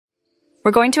We're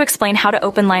going to explain how to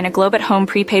Openline a Globe at Home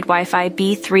Prepaid Wi-Fi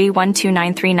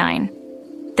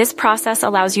B312939. This process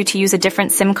allows you to use a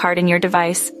different SIM card in your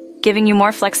device, giving you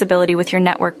more flexibility with your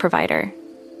network provider.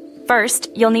 First,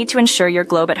 you'll need to ensure your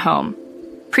Globe at Home.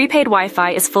 Prepaid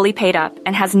Wi-Fi is fully paid up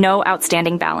and has no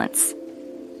outstanding balance.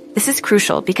 This is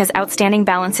crucial because outstanding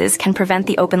balances can prevent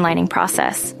the openlining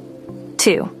process.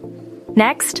 2.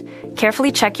 Next,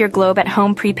 carefully check your Globe at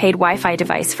Home prepaid Wi-Fi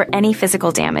device for any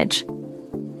physical damage.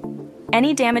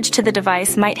 Any damage to the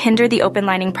device might hinder the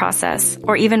openlining process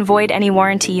or even void any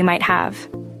warranty you might have.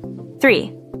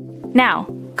 3.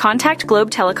 Now, contact Globe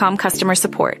Telecom customer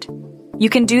support. You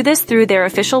can do this through their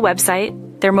official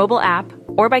website, their mobile app,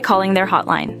 or by calling their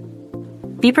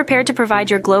hotline. Be prepared to provide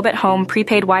your Globe at Home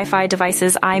prepaid Wi-Fi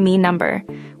device's IMEI number,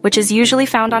 which is usually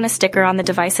found on a sticker on the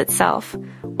device itself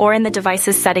or in the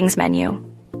device's settings menu.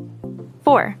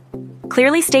 4.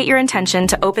 Clearly state your intention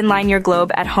to openline your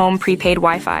Globe at Home prepaid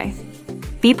Wi-Fi.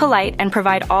 Be polite and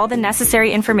provide all the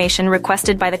necessary information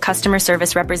requested by the customer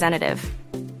service representative.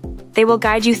 They will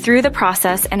guide you through the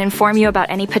process and inform you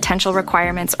about any potential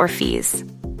requirements or fees.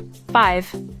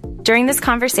 5. During this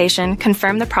conversation,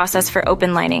 confirm the process for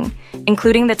openlining,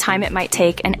 including the time it might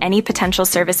take and any potential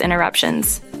service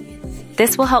interruptions.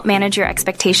 This will help manage your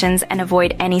expectations and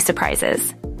avoid any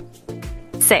surprises.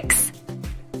 6.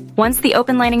 Once the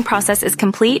openlining process is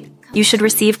complete, you should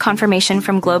receive confirmation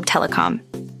from Globe Telecom.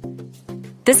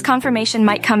 This confirmation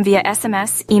might come via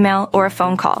SMS, email, or a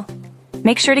phone call.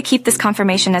 Make sure to keep this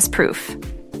confirmation as proof.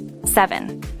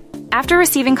 7. After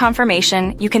receiving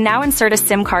confirmation, you can now insert a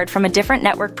SIM card from a different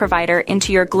network provider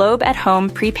into your Globe at Home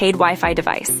prepaid Wi-Fi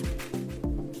device.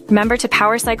 Remember to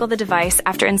power cycle the device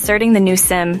after inserting the new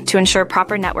SIM to ensure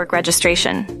proper network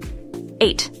registration.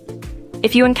 8.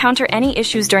 If you encounter any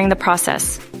issues during the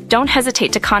process, don't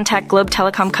hesitate to contact Globe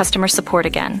Telecom customer support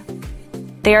again.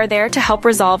 They are there to help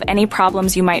resolve any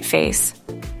problems you might face.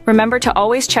 Remember to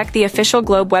always check the official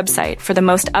Globe website for the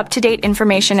most up-to-date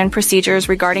information and procedures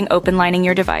regarding openlining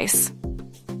your device.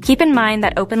 Keep in mind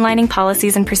that openlining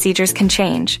policies and procedures can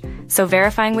change, so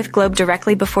verifying with Globe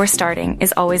directly before starting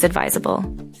is always advisable.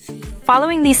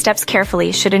 Following these steps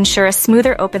carefully should ensure a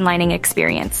smoother openlining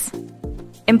experience.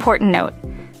 Important note: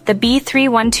 the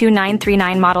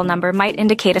B312939 model number might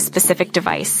indicate a specific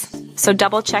device, so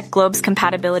double-check Globe's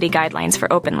compatibility guidelines for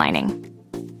openlining.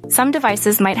 Some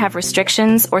devices might have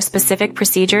restrictions or specific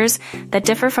procedures that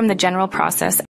differ from the general process